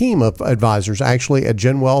and a team of advisors actually at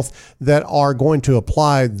GenWealth that are going to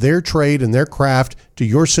apply their trade and their craft to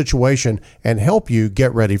your situation and help you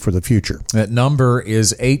get ready for the future. That number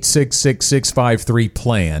is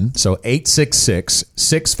 866-653-PLAN. So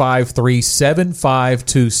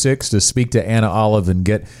 866-653-7526 to speak to Anna Olive and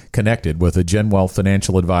get connected with a GenWealth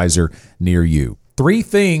financial advisor near you. 3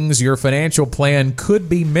 things your financial plan could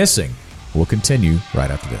be missing We'll continue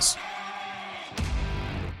right after this.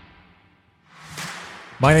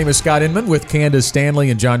 My name is Scott Inman with Candace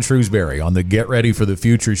Stanley and John Shrewsbury on the Get Ready for the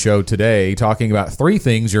Future show today, talking about 3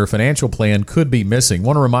 things your financial plan could be missing. I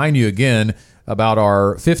want to remind you again about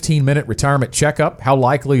our 15-minute retirement checkup. How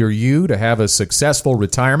likely are you to have a successful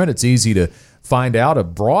retirement? It's easy to find out a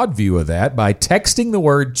broad view of that by texting the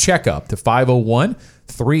word checkup to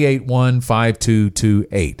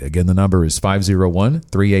 501-381-5228. Again, the number is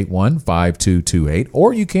 501-381-5228.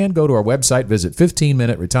 Or you can go to our website, visit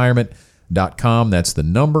 15minuteretirement.com. That's the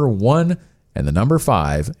number 1 and the number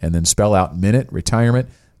 5, and then spell out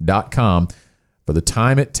minuteretirement.com. For the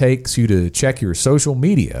time it takes you to check your social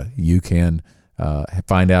media, you can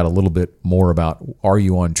find out a little bit more about, are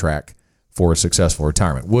you on track for a successful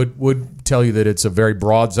retirement. Would tell you that it's a very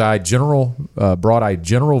broad-eyed general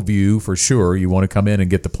view for sure. You want to come in and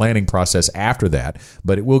get the planning process after that,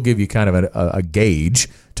 but it will give you kind of a gauge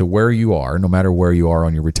to where you are, no matter where you are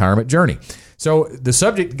on your retirement journey. So the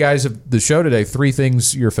subject, guys, of the show today, 3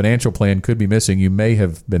 things your financial plan could be missing. You may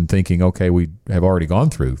have been thinking, okay, we have already gone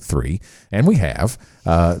through 3, and we have.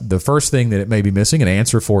 The first thing that it may be missing, an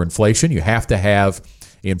answer for inflation. You have to have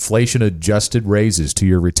inflation-adjusted raises to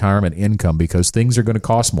your retirement income because things are going to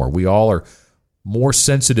cost more. We all are more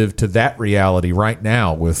sensitive to that reality right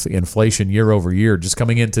now with inflation year over year. Just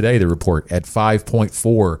coming in today, the report at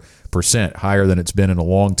 5.4%, higher than it's been in a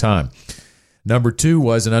long time. Number 2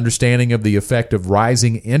 was an understanding of the effect of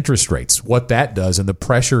rising interest rates, what that does, and the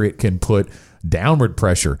pressure it can put, downward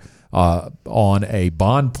pressure on a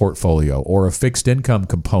bond portfolio or a fixed income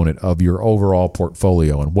component of your overall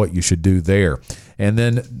portfolio and what you should do there. And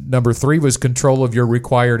then number 3 was control of your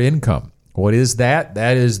required income. What is that?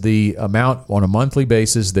 That is the amount on a monthly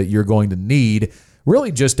basis that you're going to need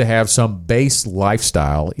really just to have some base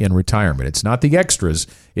lifestyle in retirement. It's not the extras.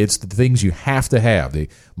 It's the things you have to have. The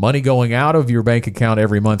money going out of your bank account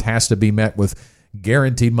every month has to be met with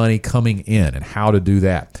guaranteed money coming in, and how to do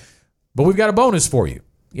that. But we've got a bonus for you.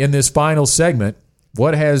 In this final segment,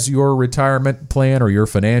 what has your retirement plan or your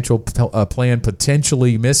financial plan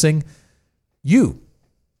potentially missing? You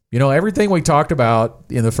know, everything we talked about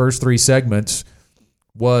in the first 3 segments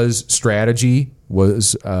was strategy,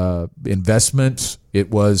 was investments.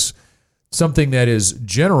 It was something that is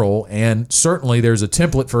general, and certainly there's a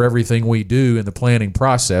template for everything we do in the planning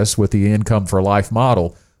process with the Income for Life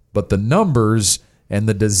model. But the numbers and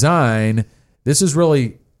the design, this is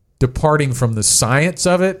really departing from the science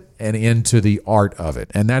of it and into the art of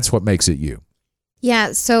it. And that's what makes it you.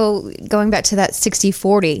 Yeah, so going back to that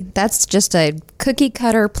 60-40, that's just a cookie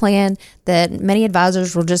cutter plan that many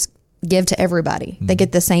advisors will just give to everybody. Mm-hmm. They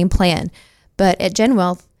get the same plan. But at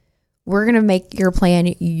GenWealth, we're going to make your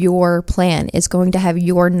plan your plan. It's going to have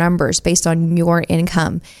your numbers based on your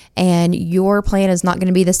income. And your plan is not going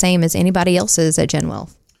to be the same as anybody else's at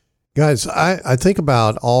GenWealth. Guys, I think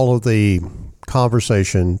about all of the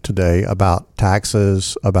conversation today about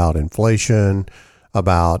taxes, about inflation,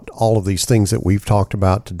 about all of these things that we've talked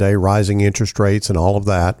about today, rising interest rates and all of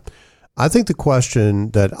that. I think the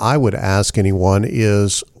question that I would ask anyone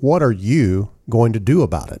is, what are you going to do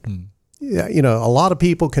about it? Yeah, you know, a lot of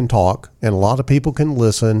people can talk and a lot of people can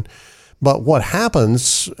listen, but what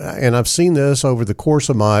happens, and I've seen this over the course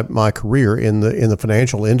of my career in the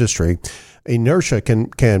financial industry, inertia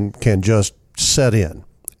can just set in.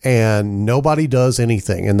 And nobody does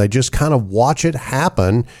anything, and they just kind of watch it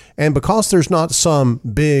happen. And because there's not some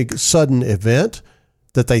big sudden event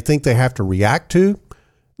that they think they have to react to,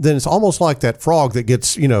 then it's almost like that frog that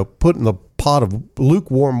gets, put in the pot of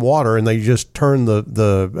lukewarm water, and they just turn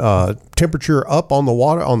the temperature up on the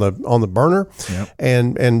water on the burner, yep.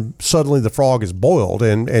 and suddenly the frog is boiled,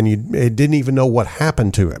 and it didn't even know what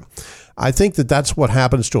happened to him. I think that's what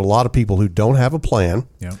happens to a lot of people who don't have a plan.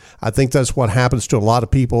 Yeah. I think that's what happens to a lot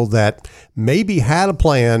of people that maybe had a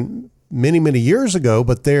plan many, many years ago,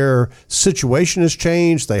 but their situation has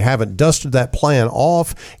changed. They haven't dusted that plan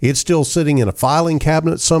off. It's still sitting in a filing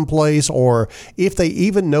cabinet someplace, or if they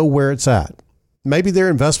even know where it's at. Maybe their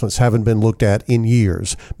investments haven't been looked at in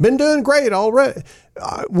years. Been doing great already.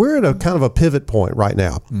 We're at a kind of a pivot point right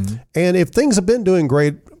now. Mm-hmm. And if things have been doing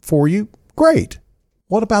great for you, great.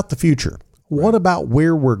 What about the future? What about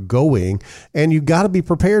where we're going? And you've got to be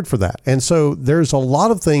prepared for that. And so there's a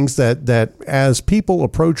lot of things that as people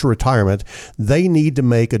approach retirement, they need to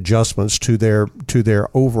make adjustments to their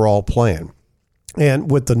overall plan.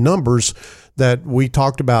 And with the numbers that we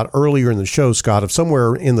talked about earlier in the show, Scott, of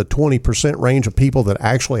somewhere in the 20% range of people that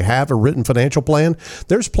actually have a written financial plan,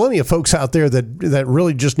 there's plenty of folks out there that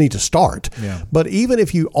really just need to start. Yeah. But even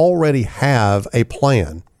if you already have a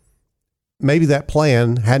plan, maybe that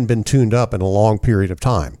plan hadn't been tuned up in a long period of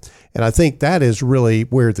time. And I think that is really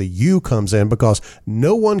where the you comes in, because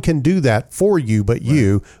no one can do that for you but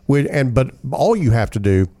you. But all you have to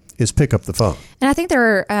do is pick up the phone. And I think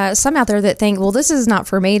there are some out there that think, well, this is not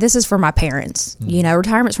for me. This is for my parents.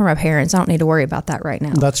 Retirement's for my parents. I don't need to worry about that right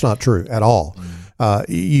now. That's not true at all.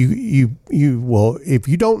 You will, if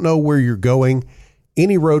you don't know where you're going,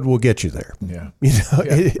 any road will get you there.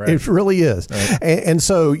 It really is. Right. And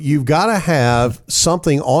so you've got to have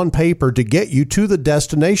something on paper to get you to the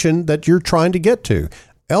destination that you're trying to get to.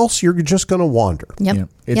 Else you're just going to wander. Yep.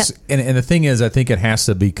 And the thing is, I think it has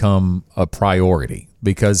to become a priority,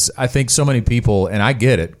 because I think so many people, and I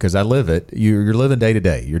get it because I live it, you're living day to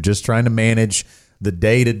day. You're just trying to manage the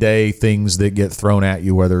day-to-day things that get thrown at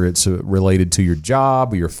you, whether it's related to your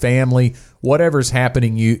job or your family, whatever's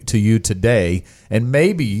happening to you today. And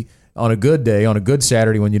maybe on a good day, on a good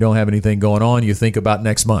Saturday when you don't have anything going on, you think about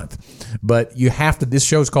next month. But you have to, this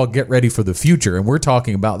show's called Get Ready for the Future, and we're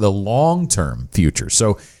talking about the long-term future.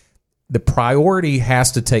 So the priority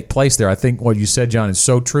has to take place there. I think what you said, John, is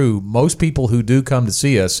so true. Most people who do come to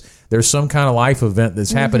see us, there's some kind of life event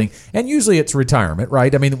that's happening, and usually it's retirement,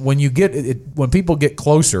 right? I mean, when people get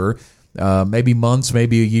closer, maybe months,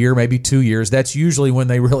 maybe a year, maybe 2 years, that's usually when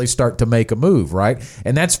they really start to make a move, right?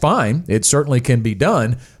 And that's fine. It certainly can be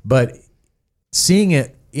done, but seeing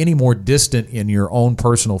it any more distant in your own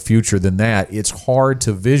personal future than that, it's hard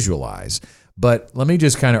to visualize. But let me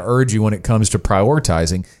just kind of urge you, when it comes to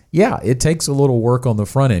prioritizing, yeah, it takes a little work on the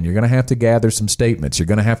front end. You're going to have to gather some statements. You're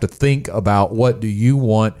going to have to think about, what do you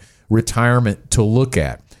want retirement to look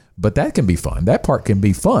at? But that can be fun. That part can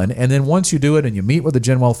be fun. And then once you do it and you meet with a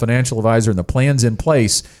Gen Wealth financial advisor and the plan's in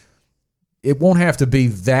place, it won't have to be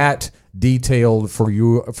that detailed for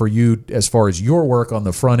you as far as your work on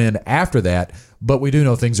the front end after that. But we do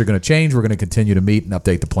know things are going to change. We're going to continue to meet and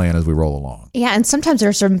update the plan as we roll along. Yeah, and sometimes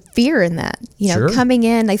there's some fear in that. Coming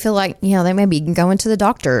in, they feel like, they may be going to the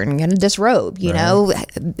doctor and going to disrobe,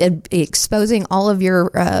 exposing all of your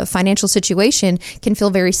financial situation can feel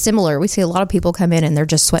very similar. We see a lot of people come in and they're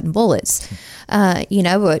just sweating bullets. But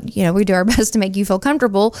we do our best to make you feel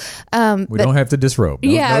comfortable. We don't have to disrobe.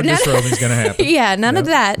 No disrobing is going to happen. Yeah, none of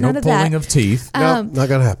that. None of that. No pulling of teeth. No, not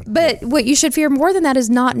going to happen. But what you should fear more than that is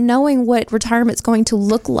not knowing what retirement's going to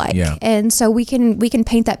look like. Yeah. And so we can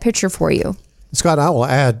paint that picture for you. Scott, I will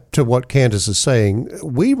add to what Candace is saying.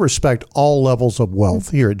 We respect all levels of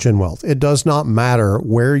wealth here at Gen Wealth. It does not matter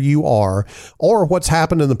where you are or what's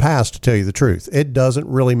happened in the past, to tell you the truth. It doesn't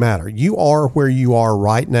really matter. You are where you are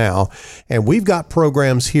right now. And we've got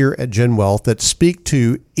programs here at Gen Wealth that speak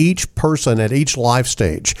to each person at each life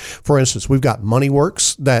stage. For instance, we've got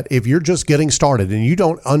MoneyWorks, that if you're just getting started and you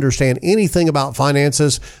don't understand anything about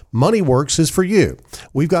finances, MoneyWorks is for you.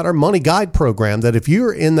 We've got our Money Guide program that if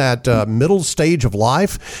you're in that middle stage of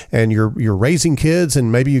life and you're raising kids,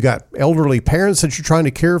 and maybe you got elderly parents that you're trying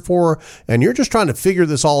to care for, and you're just trying to figure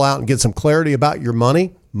this all out and get some clarity about your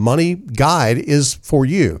money, Money Guide is for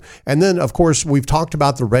you. And then, of course, we've talked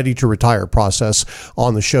about the Ready to Retire process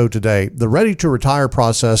on the show today. The Ready to Retire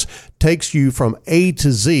process takes you from A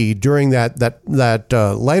to Z during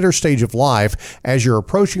that later stage of life as you're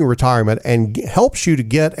approaching retirement, and helps you to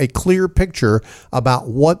get a clear picture about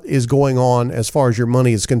what is going on as far as your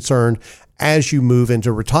money is concerned as you move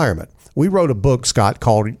into retirement. We wrote a book, Scott,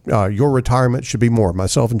 called Your Retirement Should Be More.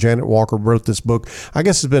 Myself and Janet Walker wrote this book. I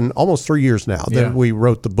guess it's been almost 3 years now that we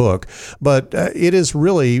wrote the book. But it is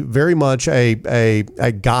really very much a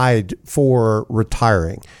guide for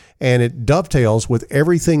retiring. And it dovetails with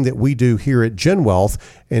everything that we do here at Gen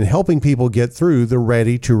Wealth in helping people get through the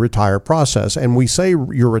Ready to Retire process. And we say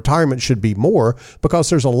your retirement should be more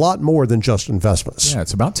because there's a lot more than just investments. Yeah,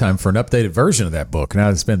 it's about time for an updated version of that book.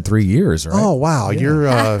 Now it's been 3 years, right? Oh, wow. Yeah. You're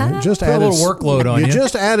just added a little workload on you. You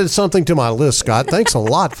just added something to my list, Scott. Thanks a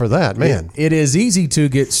lot for that, man. It is easy to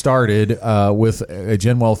get started with a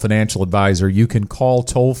Gen Wealth financial advisor. You can call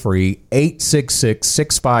toll-free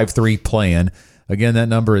 866-653-PLAN. Again, that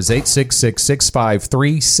number is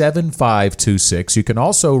 866-653-7526. You can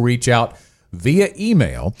also reach out via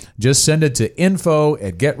email. Just send it to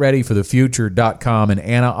info@getreadyforthefuture.com, and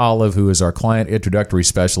Anna Olive, who is our client introductory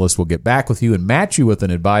specialist, will get back with you and match you with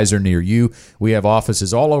an advisor near you. We have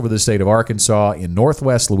offices all over the state of Arkansas, in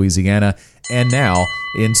Northwest Louisiana, and now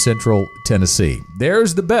in Central Tennessee.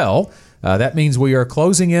 There's the bell. That means we are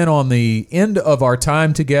closing in on the end of our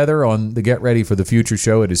time together on the Get Ready for the Future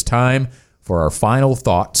show. It is time for our final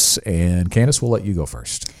thoughts. And Candace, we'll let you go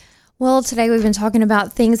first. Well, today we've been talking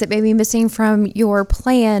about things that may be missing from your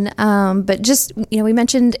plan, but just, we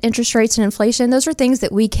mentioned interest rates and inflation. Those are things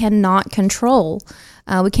that we cannot control.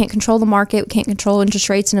 We can't control the market. We can't control interest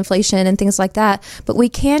rates and inflation and things like that, but we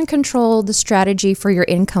can control the strategy for your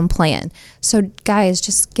income plan. So guys,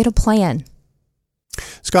 just get a plan.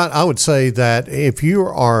 Scott, I would say that if you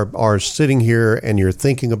are sitting here and you're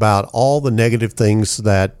thinking about all the negative things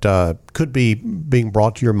that could be being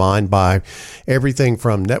brought to your mind by everything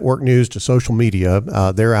from network news to social media,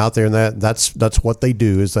 they're out there, and that's what they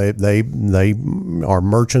do. Is they are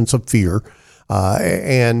merchants of fear,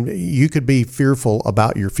 and you could be fearful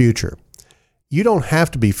about your future. You don't have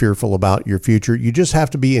to be fearful about your future. You just have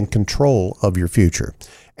to be in control of your future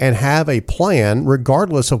and have a plan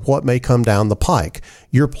regardless of what may come down the pike.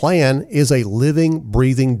 Your plan is a living,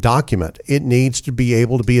 breathing document. It needs to be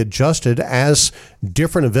able to be adjusted as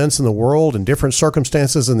different events in the world and different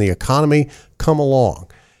circumstances in the economy come along.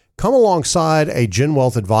 Come alongside a Gen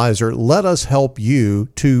Wealth advisor. Let us help you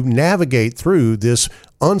to navigate through this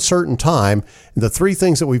uncertain time. The three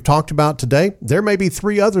things that we've talked about today, there may be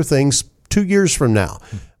three other things 2 years from now.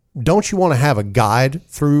 Don't you want to have a guide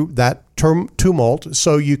through that tumult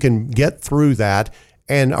so you can get through that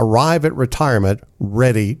and arrive at retirement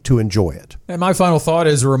ready to enjoy it? And my final thought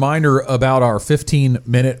is a reminder about our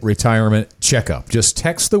 15-minute retirement checkup. Just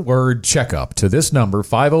text the word checkup to this number,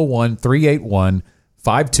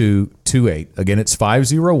 501-381-5228. Again, it's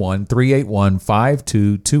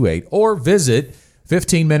 501-381-5228. Or visit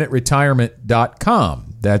 15minuteretirement.com.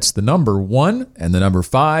 That's the number 1 and the number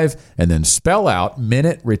 5, and then spell out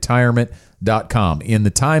minuteretirement.com. In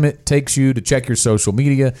the time it takes you to check your social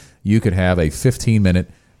media, you could have a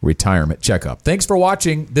 15-minute retirement checkup. Thanks for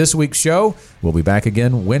watching this week's show. We'll be back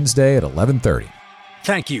again Wednesday at 11:30.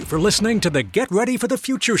 Thank you for listening to the Get Ready for the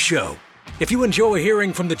Future show. If you enjoy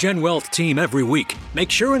hearing from the Gen Wealth team every week,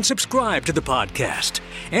 make sure and subscribe to the podcast.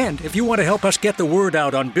 And if you want to help us get the word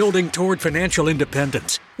out on building toward financial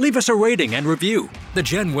independence, leave us a rating and review. The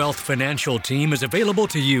Gen Wealth financial team is available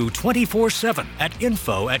to you 24/7 at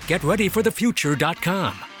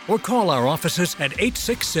info@getreadyforthefuture.com or call our offices at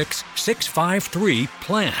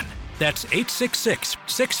 866-653-PLAN. That's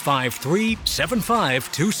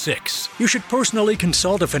 866-653-7526. You should personally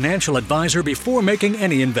consult a financial advisor before making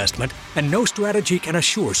any investment, and no strategy can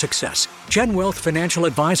assure success. Gen Wealth Financial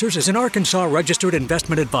Advisors is an Arkansas registered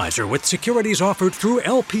investment advisor with securities offered through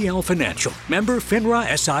LPL Financial, member FINRA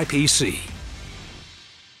SIPC.